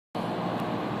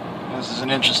This is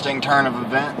an interesting turn of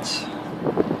events.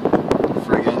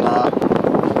 Friggin'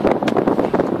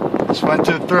 just went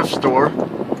to a thrift store,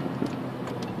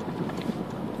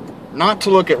 not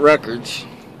to look at records,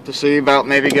 to see about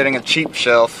maybe getting a cheap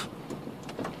shelf.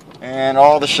 And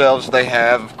all the shelves they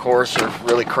have, of course, are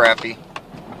really crappy.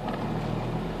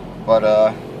 But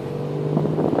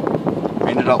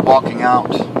ended up walking out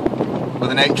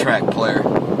with an 8-track player.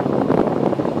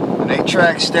 An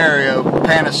 8-track stereo,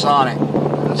 Panasonic.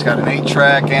 It's got an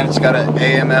 8-track and it's got an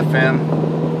AM/FM.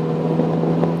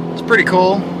 It's pretty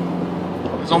cool.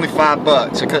 It was only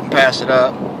 $5. I couldn't pass it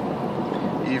up.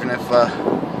 Even if, well,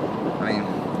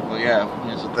 yeah,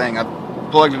 here's the thing. I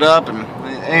plugged it up and the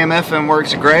AM/FM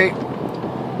works great.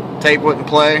 Tape wouldn't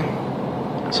play.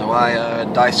 So I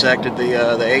dissected the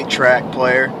 8-track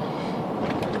player,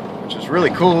 which is really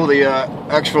cool. The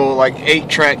actual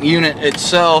 8-track unit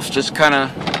itself just kind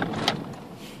of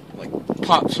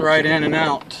pops right in and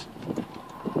out,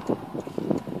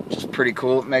 which is pretty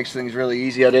cool. It makes things really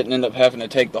easy. I didn't end up having to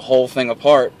take the whole thing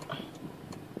apart,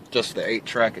 just the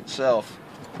 8-track itself.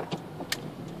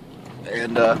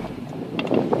 And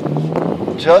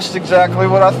just exactly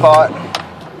what I thought.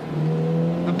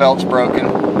 The belt's broken,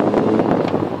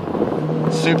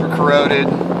 super corroded.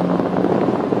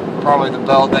 Probably the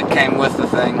belt that came with the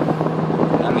thing.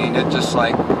 I mean, it just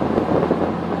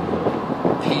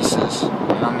pieces.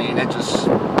 I mean, it just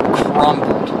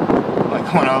crumbled,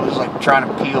 like when I was trying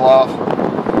to peel off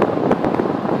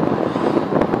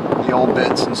the old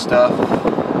bits and stuff.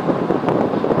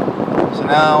 So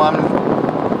now I'm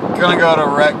gonna go to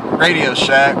Radio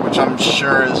Shack, which I'm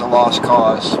sure is a lost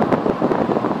cause.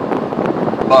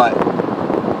 But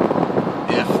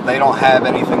if they don't have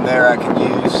anything there I can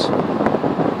use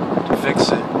to fix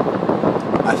it,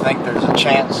 I think there's a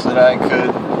chance that I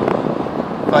could.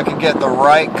 If I could get the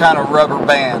right kind of rubber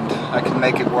band, I can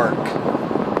make it work.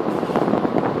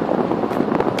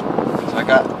 So I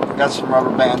got some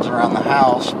rubber bands around the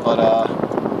house, but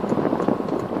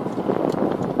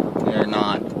they're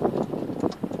not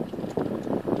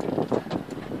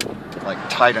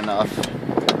tight enough.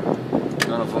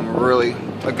 None of them are really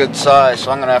a good size,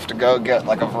 so I'm gonna have to go get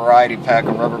a variety pack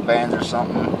of rubber bands or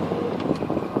something.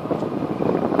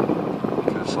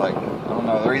 Because I don't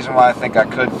know, the reason why I think I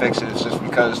could fix it is just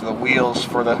because the wheels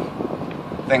for the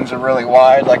things are really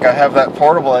wide. I have that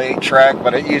portable 8-track,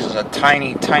 but it uses a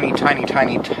tiny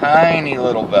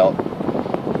little belt.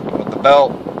 But the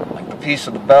belt, the piece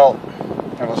of the belt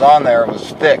that was on there,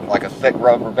 was thick, like a thick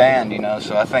rubber band,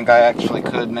 so I think I actually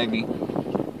could maybe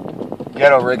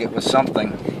ghetto rig it with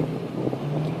something.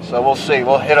 So we'll see.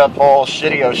 We'll hit up old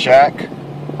Shitty-O Shack.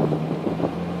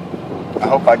 I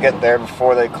hope I get there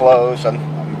before they close. I'm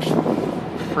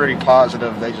pretty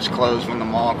positive they just close when the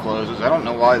mall closes. I don't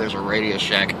know why there's a Radio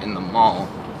Shack in the mall.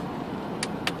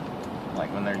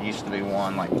 When there used to be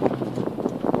one.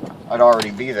 I'd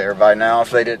already be there by now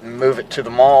if they didn't move it to the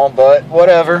mall, but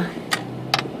whatever.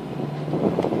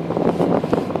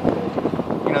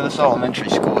 This elementary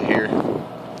school here.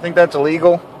 I think that's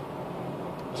illegal.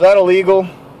 Is that illegal?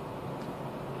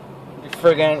 You're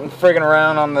friggin'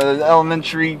 around on the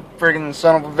elementary friggin'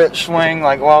 son of a bitch swing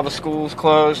while the school's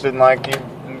closed, and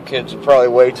you kids are probably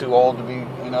way too old to be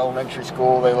in elementary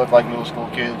school. They look like middle school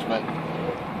kids, but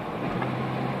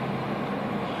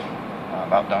I'm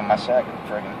about done my second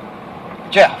friggin'.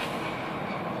 But yeah,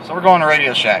 so we're going to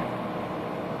Radio Shack.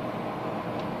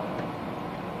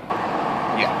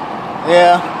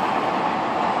 Yeah.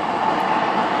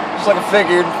 Just like I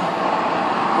figured,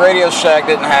 Radio Shack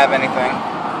didn't have anything.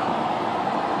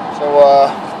 So,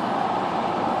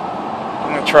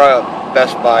 I'm going to try out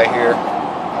Best Buy here.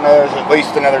 I know there's at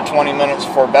least another 20 minutes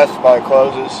before Best Buy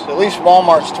closes. At least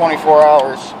Walmart's 24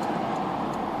 hours.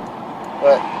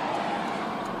 But,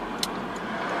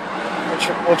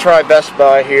 we'll try Best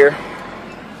Buy here.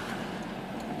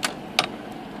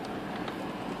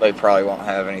 They probably won't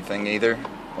have anything either,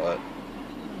 but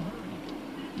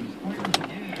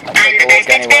I'll take a look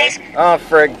anyway. Oh,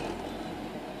 frig.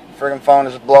 Friggin' phone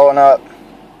is blowing up.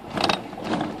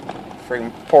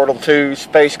 Friggin' Portal 2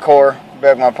 Space Core.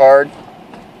 Beg my pardon.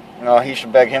 No, he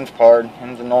should beg him's pardon.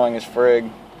 Him's annoying as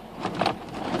frig.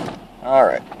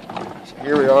 Alright. So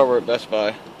here we are. We're at Best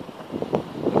Buy.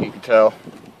 You can tell.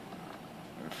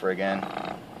 Friggin'.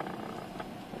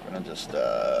 I'm gonna just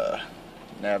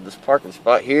nab this parking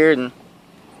spot here and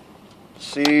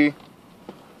see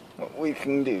what we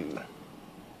can do.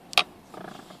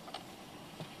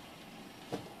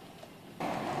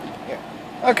 Yeah.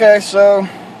 Okay, so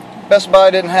Best Buy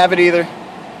didn't have it either.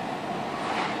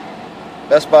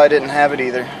 Best Buy didn't have it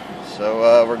either.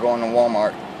 So we're going to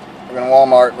Walmart. We're going to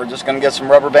Walmart. We're just going to get some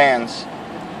rubber bands.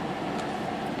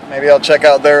 Maybe I'll check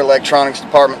out their electronics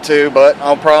department too, but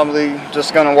I'll probably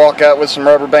just gonna walk out with some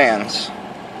rubber bands.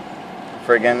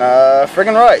 Friggin'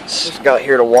 rights. Just got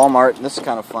here to Walmart, and this is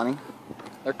kind of funny.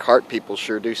 Their cart people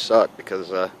sure do suck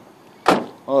because,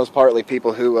 well, it's partly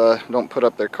people who don't put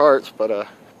up their carts, but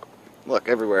look,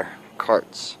 everywhere.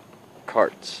 Carts.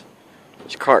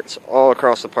 There's carts all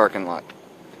across the parking lot.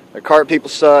 Their cart people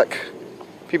suck.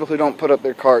 People who don't put up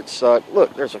their carts suck.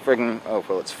 Look, there's a friggin', oh,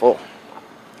 well, it's full.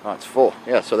 Oh, it's full.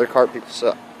 Yeah, so their cart people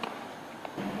suck.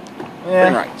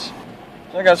 Yeah. Rights.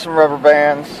 So I got some rubber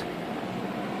bands.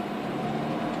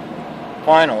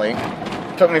 Finally.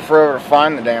 It took me forever to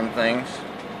find the damn things.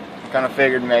 Kind of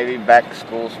figured maybe back to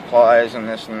school supplies and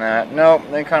this and that. Nope,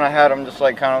 they kind of had them just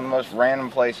like kind of the most random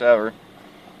place ever.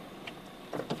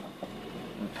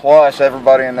 And plus,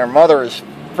 everybody and their mother is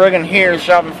friggin' here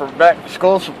shopping for back to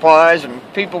school supplies, and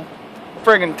people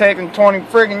friggin' taking 20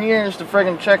 friggin' years to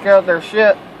friggin' check out their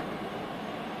shit.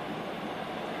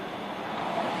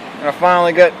 And I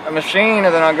finally get a machine,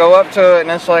 and then I go up to it, and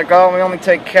it's like, oh, we only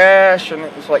take cash, and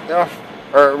it's like, oh,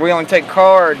 or we only take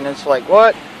card, and it's like,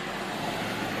 what?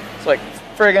 It's like,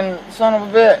 friggin' son of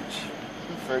a bitch.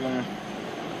 Friggin'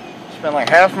 spent like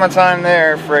half my time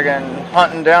there friggin'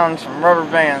 hunting down some rubber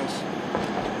bands.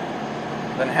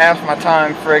 Then half my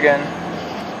time friggin'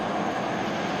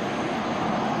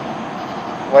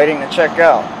 waiting to check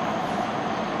out.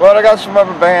 But I got some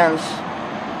rubber bands.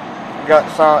 Got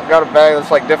a bag that's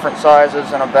like different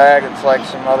sizes, and a bag that's like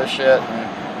some other shit. And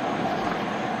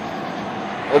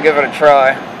we'll give it a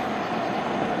try.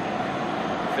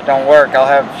 If it don't work, I'll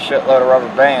have a shitload of rubber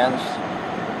bands.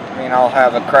 I mean, I'll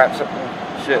have a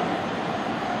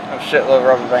shitload of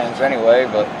rubber bands anyway,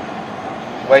 but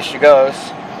way she goes.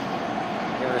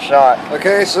 Give it a shot.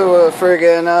 Okay, so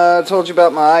I told you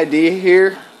about my ID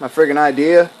here. My friggin'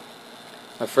 idea.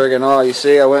 Oh, you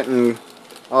see, I went and,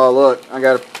 oh look, I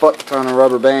got a fuck ton of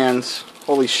rubber bands.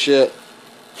 Holy shit.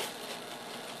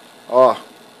 Oh.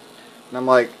 And I'm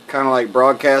like, kind of like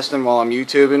broadcasting while I'm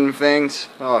YouTubing things.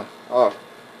 Oh.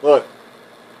 Look,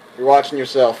 you're watching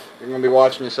yourself. You're going to be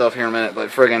watching yourself here in a minute, but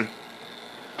friggin'.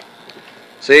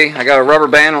 See, I got a rubber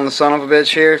band on the son of a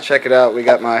bitch here. Check it out. We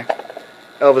got my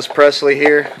Elvis Presley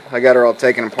here. I got her all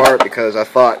taken apart because I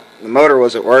thought the motor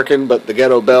wasn't working, but the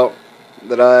ghetto belt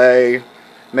that I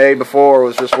made before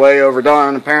was just way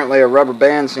overdone. Apparently a rubber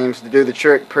band seems to do the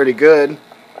trick pretty good.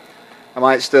 I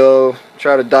might still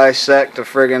try to dissect a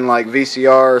friggin' like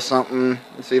VCR or something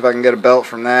and see if I can get a belt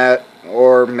from that.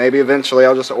 Or maybe eventually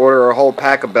I'll just order a whole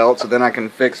pack of belts so then I can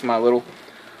fix my little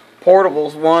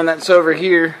portables one that's over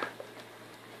here.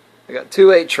 I got 2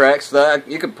 8-tracks that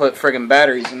you could put friggin'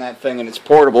 batteries in that thing and it's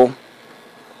portable.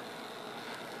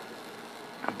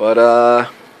 But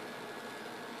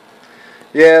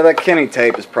yeah, that Kenny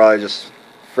tape is probably just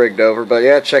frigged over. But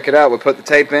yeah, check it out. We put the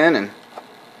tape in and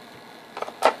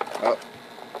oh.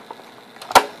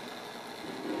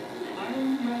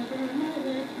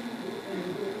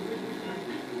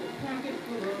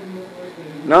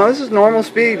 No, this is normal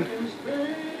speed.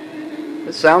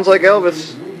 It sounds like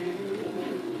Elvis.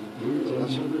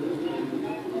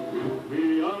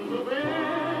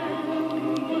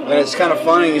 And it's kind of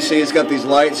funny, you see it's got these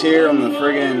lights here on the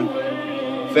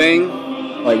friggin' thing.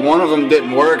 Like one of them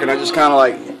didn't work and I just kind of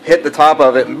like hit the top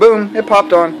of it and boom, it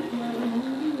popped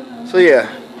on. So yeah.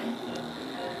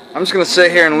 I'm just going to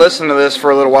sit here and listen to this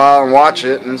for a little while and watch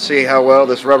it and see how well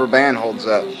this rubber band holds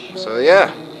up. So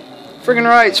yeah. Friggin'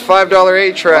 rights, $5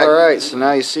 8-track. Alright, so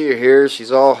now you see her here.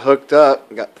 She's all hooked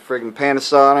up. Got the friggin'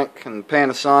 Panasonic and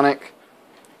Panasonic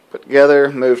put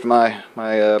together. Moved my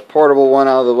portable one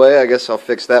out of the way. I guess I'll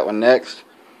fix that one next.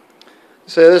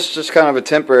 So this is just kind of a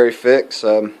temporary fix.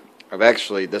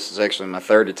 This is actually my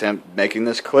 3rd attempt making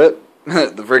this clip.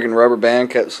 The friggin' rubber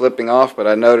band kept slipping off, but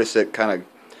I noticed it kind of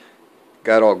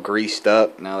got all greased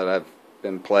up now that I've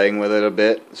been playing with it a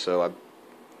bit. So I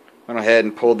went ahead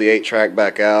and pulled the 8-track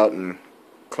back out and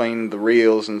cleaned the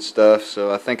reels and stuff,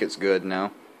 so I think it's good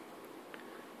now.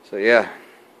 So yeah,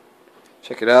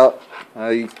 check it out.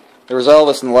 There was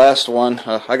Elvis in the last one.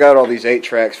 I got all these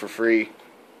 8-tracks for free.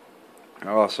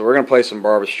 Oh, so we're going to play some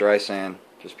Barbra Streisand,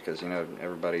 just because, you know,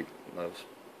 everybody loves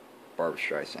Barbra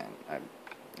Streisand. I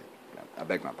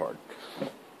beg my pardon.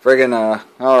 Friggin',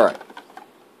 alright.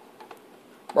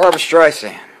 Barbra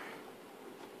Streisand.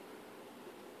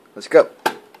 Let's go.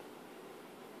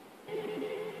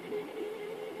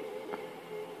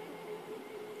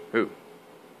 Ooh.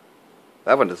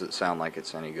 That one doesn't sound like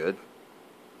it's any good.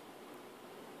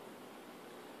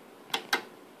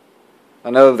 I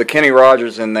know the Kenny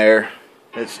Rogers in there.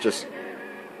 It's just...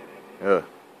 Yep.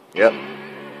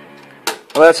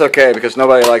 Well, that's okay because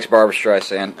nobody likes Barbra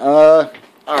Streisand.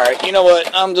 All right, you know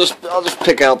what? I'll just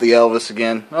pick out the Elvis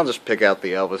again. I'll just pick out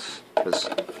the Elvis, because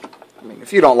I mean,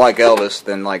 if you don't like Elvis,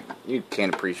 then like you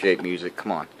can't appreciate music.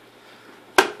 Come on.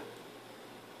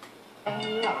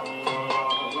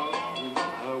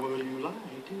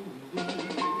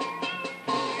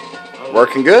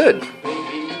 Working good.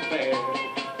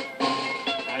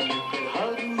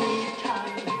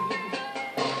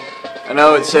 I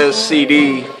know it says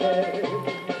CD.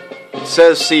 It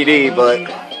says CD, but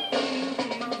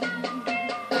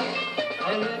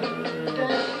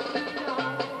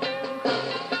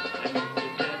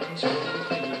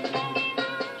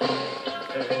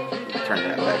turn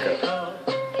that back up.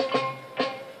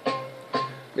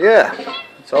 Yeah,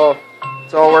 it's all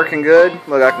working good.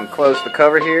 Look, I can close the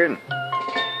cover here, and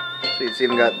see it's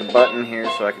even got the button here,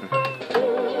 so I can.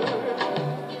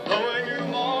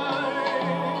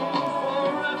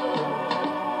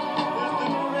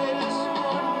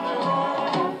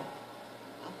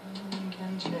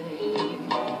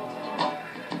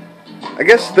 I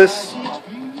guess this,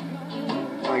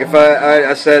 like if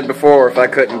I said before, if I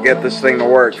couldn't get this thing to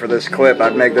work for this clip,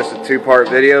 I'd make this a two-part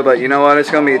video, but you know what, it's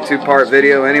going to be a two-part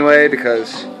video anyway,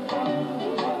 because, you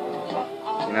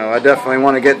know, I definitely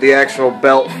want to get the actual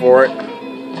belt for it.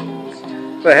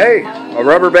 But hey, a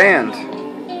rubber band.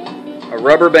 A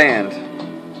rubber band.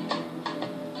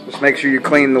 Just make sure you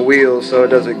clean the wheels so it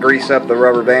doesn't grease up the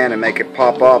rubber band and make it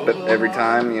pop up every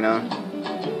time, you know.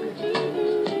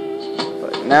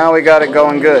 Now we got it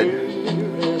going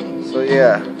good. So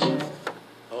yeah.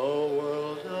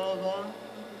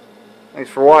 Thanks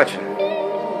for watching.